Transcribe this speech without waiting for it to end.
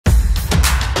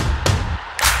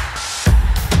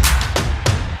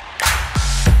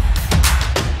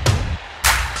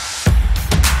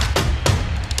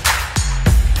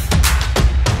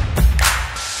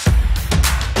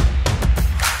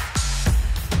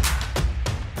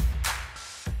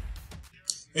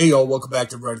Hey y'all, welcome back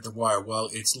to Right at the Wire. Well,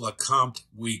 it's Lecomte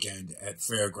weekend at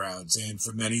Fairgrounds, and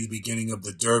for many, the beginning of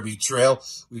the Derby Trail.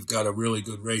 We've got a really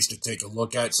good race to take a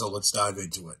look at, so let's dive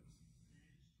into it.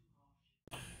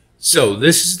 So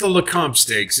this is the Lecomte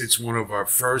Stakes. It's one of our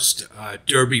first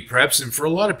Derby preps, and for a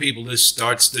lot of people, this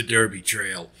starts the Derby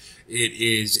Trail. It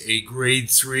is a Grade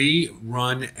 3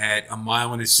 run at a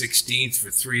mile and a 16th for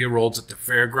 3-year-olds at the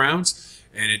Fairgrounds,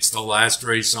 and it's the last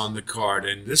race on the card,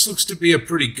 and this looks to be a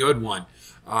pretty good one.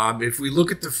 If we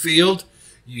look at the field,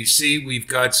 you see we've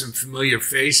got some familiar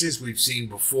faces we've seen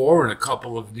before and a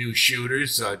couple of new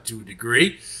shooters to a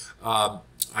degree.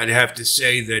 I'd have to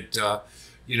say that,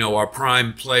 our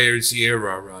prime players here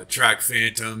are Track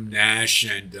Phantom, Nash,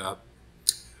 and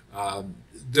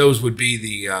those would be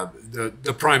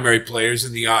the primary players,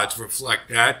 and the odds reflect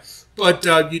that. But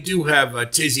you do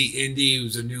have Tizzy Indy,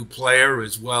 who's a new player,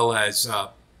 as well as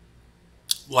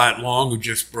Lat Long, who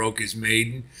just broke his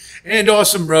maiden. And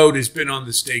Awesome Road has been on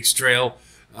the Stakes Trail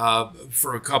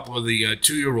for a couple of the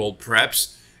 2-year-old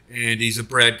preps. And he's a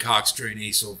Brad Cox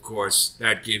trainee, so of course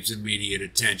that gives immediate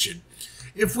attention.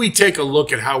 If we take a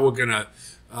look at how we're going to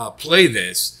play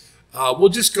this, we'll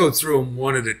just go through them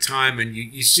one at a time. And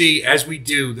you see, as we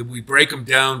do, that we break them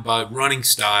down by running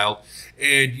style.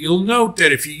 And you'll note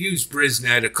that if you use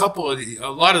Brisnet, a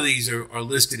lot of these are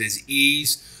listed as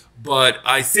E's. But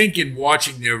I think in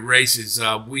watching their races,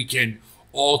 we can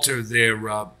alter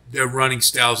their running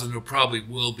styles, and it probably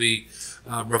will be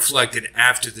reflected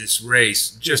after this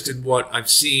race, just in what I've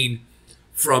seen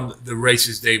from the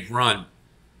races they've run.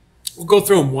 We'll go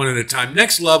through them one at a time.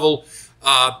 Next level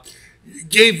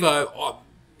gave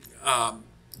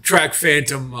Track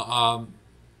Phantom a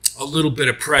little bit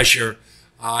of pressure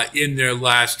in their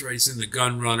last race in the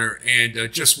Gun Runner,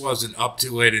 and just wasn't up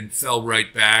to it and fell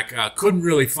right back. Couldn't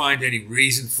really find any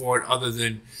reason for it other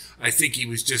than I think he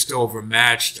was just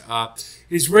overmatched.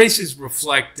 His races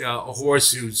reflect a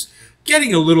horse who's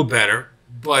getting a little better,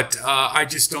 but I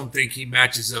just don't think he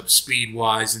matches up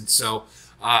speed-wise, and so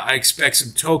I expect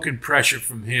some token pressure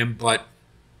from him, but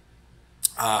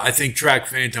I think Track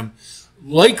Phantom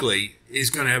likely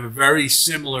is going to have a very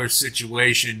similar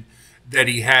situation that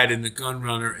he had in the Gun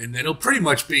Runner, and that he'll pretty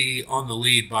much be on the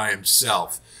lead by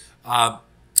himself.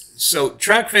 So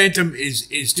Track Phantom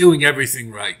is doing everything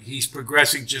right. He's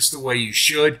progressing just the way you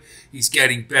should. He's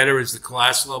getting better as the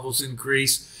class levels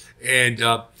increase, and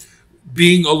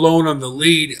being alone on the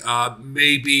lead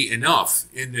may be enough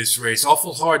in this race.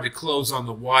 Awful hard to close on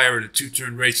the wire at a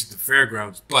 2-turn race at the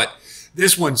Fairgrounds, but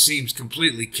this one seems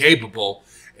completely capable,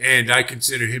 and I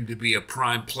consider him to be a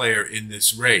prime player in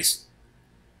this race.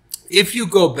 If you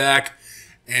go back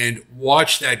and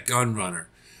watch that Gun Runner,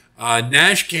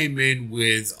 Nash came in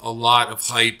with a lot of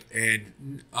hype,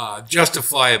 and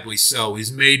justifiably so.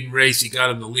 His maiden race, he got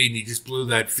him the lead, and he just blew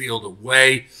that field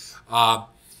away.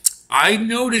 I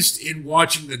noticed in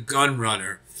watching the Gun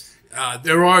Runner,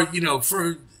 there are,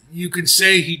 you can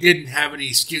say he didn't have any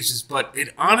excuses, but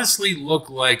it honestly looked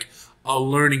like a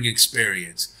learning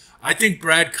experience. I think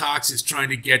Brad Cox is trying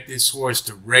to get this horse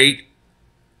to rate,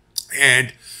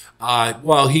 and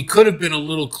while he could have been a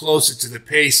little closer to the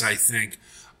pace, I think,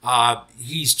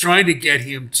 he's trying to get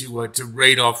him to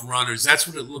rate off runners. That's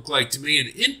what it looked like to me. And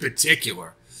in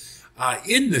particular,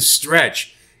 in the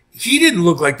stretch, he didn't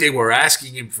look like they were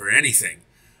asking him for anything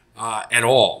at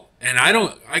all. And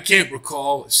I can't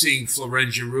recall seeing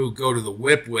Florent Giroux go to the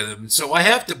whip with him. So I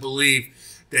have to believe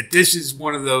that this is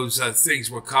one of those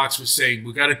things where Cox was saying,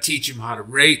 we got to teach him how to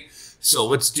rate. So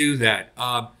let's do that.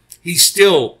 He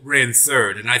still ran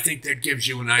third, and I think that gives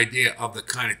you an idea of the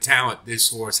kind of talent this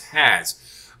horse has.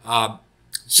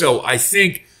 So I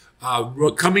think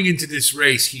coming into this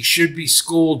race, he should be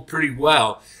schooled pretty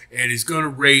well and is going to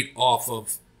rate off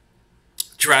of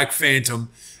Track Phantom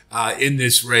in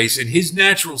this race. And his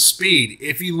natural speed,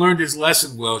 if he learned his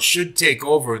lesson well, should take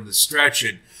over in the stretch.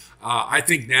 And I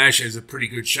think Nash has a pretty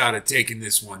good shot at taking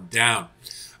this one down.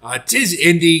 Tiz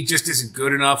Indy just isn't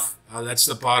good enough. That's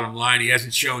the bottom line. He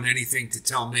hasn't shown anything to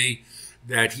tell me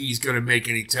that he's going to make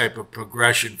any type of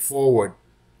progression forward.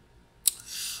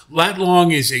 Lat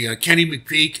Long is a Kenny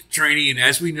McPeak trainee, and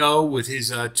as we know, with his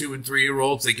 2- and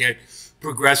 3-year-olds, they get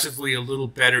progressively a little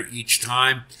better each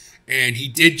time. And he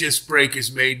did just break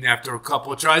his maiden after a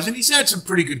couple of tries, and he's had some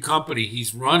pretty good company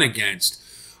he's run against.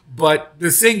 But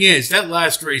the thing is, that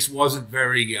last race wasn't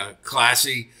very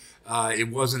classy. It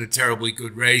wasn't a terribly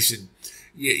good race, and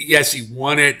yes, he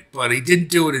won it, but he didn't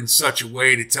do it in such a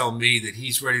way to tell me that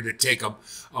he's ready to take a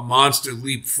monster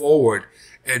leap forward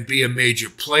and be a major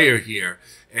player here.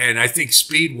 And I think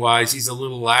speed-wise, he's a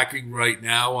little lacking right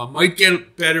now. Might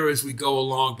get better as we go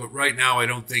along, but right now I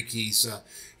don't think he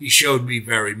showed me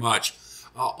very much.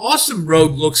 Awesome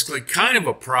Road looks like kind of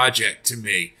a project to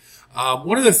me.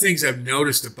 One of the things I've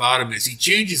noticed about him is he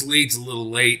changes leads a little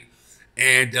late,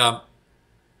 and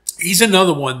he's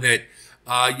another one that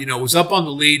was up on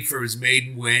the lead for his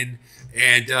maiden win,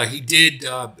 and he did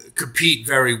compete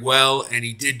very well, and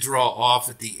he did draw off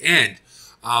at the end.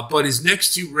 But his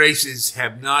next two races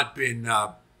have not been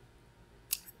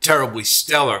terribly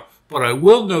stellar. But I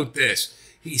will note this: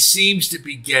 he seems to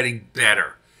be getting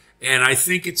better. And I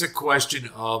think it's a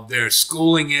question of they're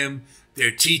schooling him,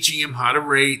 they're teaching him how to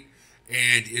rate,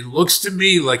 and it looks to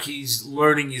me like he's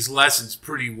learning his lessons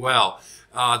pretty well.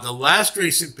 The last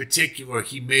race in particular,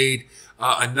 he made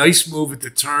a nice move at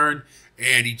the turn,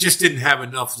 and he just didn't have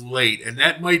enough late. And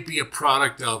that might be a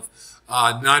product of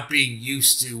not being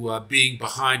used to being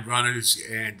behind runners,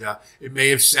 and it may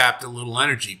have sapped a little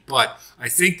energy. But I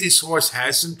think this horse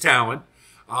has some talent,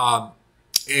 and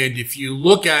if you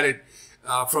look at it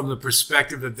from the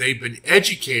perspective that they've been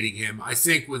educating him, I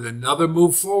think with another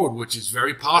move forward, which is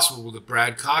very possible with a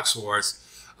Brad Cox horse,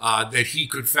 that he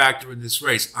could factor in this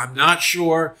race. I'm not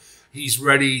sure he's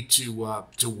ready to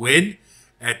win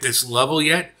at this level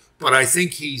yet, but I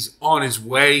think he's on his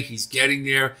way. He's getting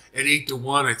there. At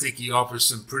 8-1, I think he offers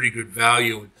some pretty good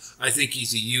value, and I think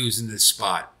he's a use in this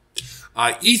spot.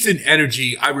 Ethan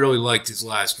Energy, I really liked his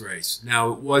last race.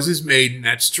 Now, it was his maiden,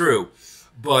 that's true.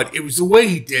 But it was the way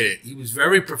he did it. He was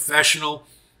very professional.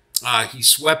 He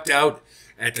swept out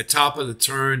at the top of the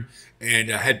turn and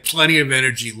had plenty of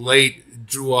energy late,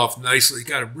 drew off nicely.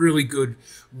 Got a really good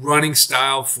running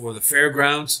style for the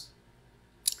fairgrounds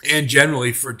and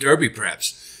generally for Derby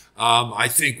preps. I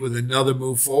think with another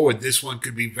move forward, this one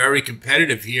could be very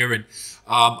competitive here. And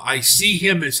I see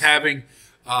him as having...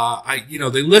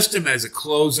 they list him as a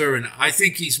closer, and I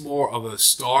think he's more of a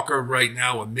stalker right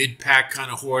now, a mid-pack kind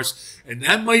of horse, and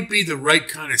that might be the right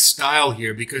kind of style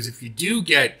here, because if you do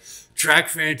get Track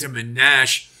Phantom and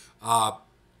Nash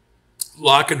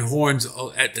locking horns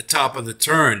at the top of the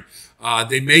turn,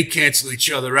 they may cancel each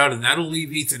other out, and that'll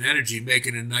leave Ethan Energy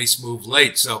making a nice move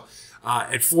late. So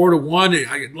at 4-1,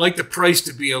 I'd like the price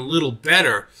to be a little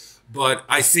better, but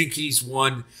I think he's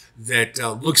one that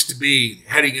looks to be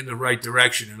heading in the right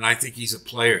direction, and I think he's a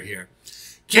player here.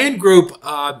 Ken Group,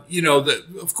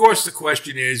 of course the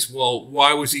question is, well,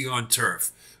 why was he on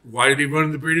turf? Why did he run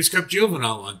in the Breeders' Cup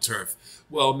Juvenile on turf?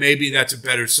 Well, maybe that's a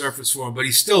better surface for him, but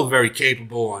he's still very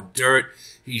capable on dirt.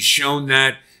 He's shown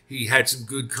that. He had some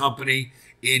good company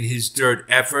in his dirt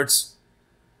efforts,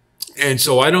 and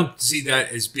so I don't see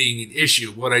that as being an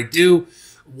issue. What I do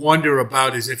wonder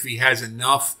about is if he has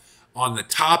enough on the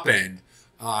top end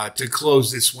to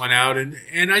close this one out.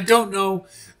 And I don't know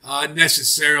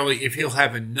necessarily if he'll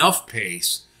have enough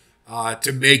pace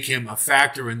to make him a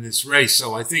factor in this race.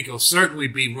 So I think he'll certainly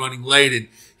be running late, and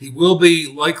he will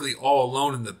be likely all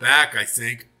alone in the back, I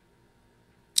think.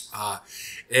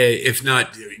 If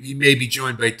not, he may be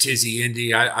joined by Tizzy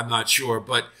Indy. I'm not sure.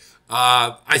 But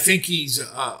I think he's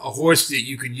a horse that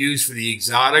you can use for the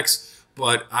exotics,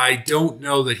 but I don't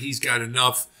know that he's got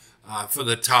enough for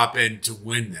the top end to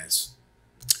win this.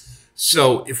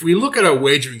 So if we look at our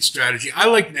wagering strategy, I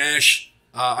like Nash.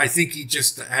 I think he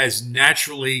just has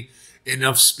naturally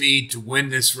enough speed to win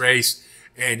this race.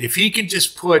 And if he can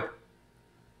just put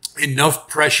enough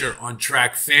pressure on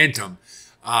Track Phantom,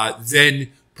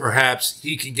 then perhaps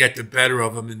he can get the better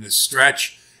of him in the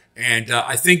stretch. And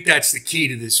I think that's the key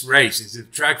to this race, is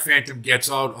if Track Phantom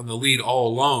gets out on the lead all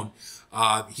alone,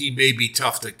 he may be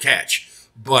tough to catch.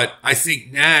 But I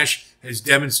think Nash has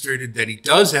demonstrated that he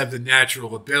does have the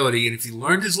natural ability, and if he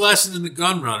learned his lesson in the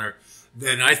Gun Runner,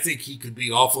 then I think he could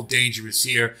be awful dangerous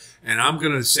here. And I'm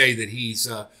going to say that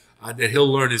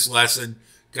he'll learn his lesson.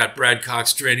 Got Brad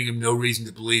Cox training him, no reason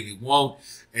to believe he won't.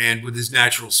 And with his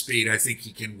natural speed, I think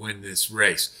he can win this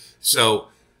race. So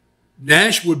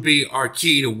Nash would be our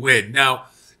key to win. Now,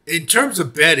 in terms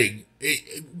of betting,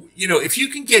 if you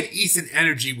can get Ethan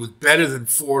Energy with better than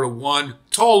 4-1,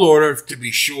 tall order to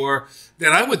be sure,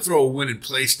 then I would throw a win and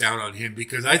place down on him,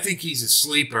 because I think he's a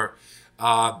sleeper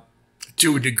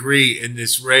to a degree in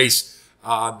this race.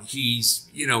 He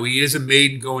is a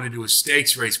maiden going into a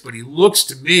stakes race, but he looks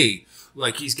to me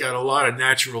like he's got a lot of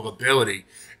natural ability,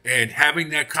 and having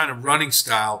that kind of running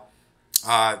style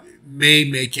may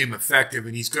make him effective,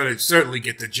 and he's going to certainly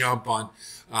get the jump on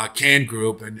Can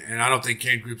Group, and I don't think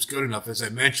Can Group's good enough, as I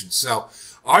mentioned. So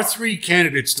our three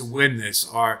candidates to win this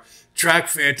are Track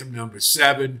Phantom number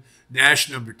 7, Nash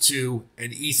number 2,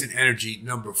 and Ethan Energy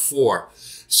number 4.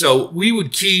 So we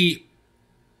would key...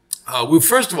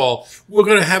 first of all, we're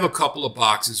going to have a couple of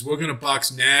boxes. We're going to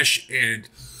box Nash and,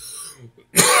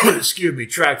 excuse me,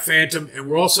 Track Phantom, and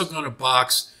we're also going to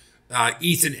box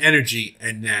Ethan Energy,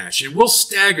 and Nash. And we'll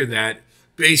stagger that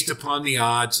based upon the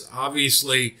odds.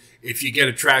 Obviously, if you get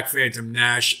a Track Phantom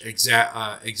Nash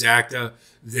exacta,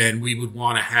 then we would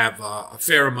want to have a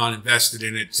fair amount invested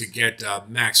in it to get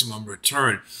maximum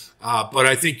return. But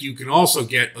I think you can also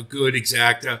get a good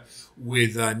exacta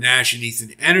with Nash and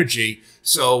Ethan Energy.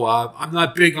 So I'm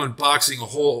not big on boxing a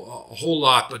whole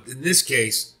lot, but in this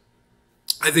case,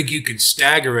 I think you can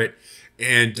stagger it,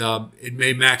 and it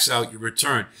may max out your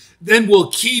return. Then we'll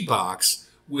key box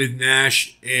with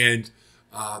Nash and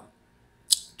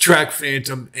Track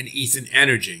Phantom and Ethan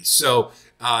Energy. So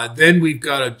then we've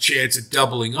got a chance at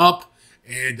doubling up.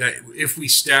 And if we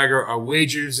stagger our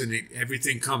wagers and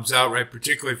everything comes out right,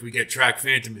 particularly if we get Track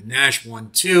Phantom and Nash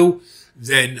 1-2,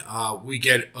 then we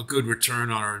get a good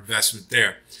return on our investment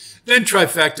there. Then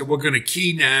trifecta, we're going to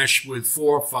key Nash with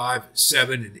 4, 5,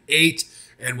 7, and 8.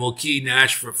 And we'll key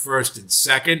Nash for first and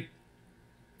second.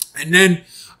 And then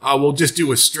we'll just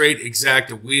do a straight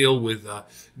exacta wheel with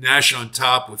Nash on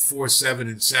top with 4, 7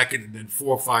 in second, and then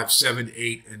 4, 5, 7,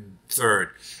 8 in third.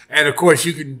 And of course,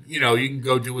 you can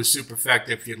go do a superfecta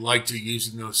if you'd like to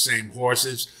using those same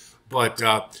horses. But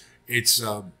I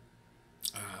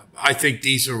think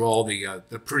these are all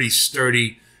the pretty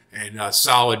sturdy and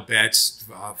solid bets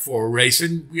for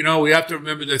racing. We have to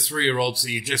remember they're 3-year-olds, so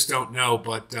you just don't know.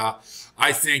 But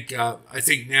I think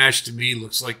Nash to me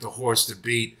looks like the horse to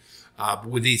beat,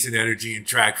 with Ethan Energy and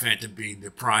Track Phantom being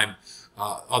the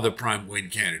other prime win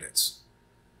candidates.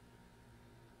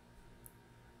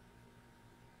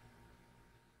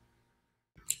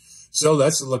 So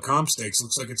that's the Lecomte Stakes.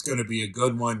 Looks like it's going to be a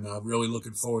good one. Really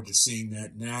looking forward to seeing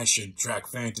that Nash and Track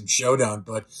Phantom showdown.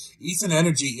 But Ethan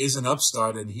Energy is an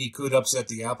upstart, and he could upset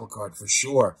the apple cart for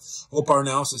sure. Hope our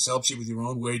analysis helps you with your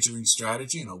own wagering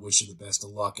strategy, and I wish you the best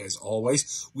of luck as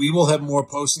always. We will have more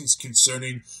postings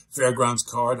concerning Fairgrounds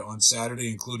card on Saturday,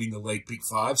 including the Lake Peak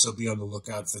 5, so be on the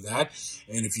lookout for that.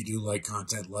 And if you do like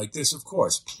content like this, of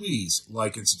course, please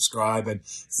like and subscribe, and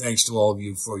thanks to all of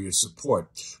you for your support.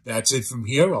 That's it from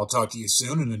here. I'll talk to you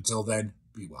soon, and until then,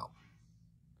 be well.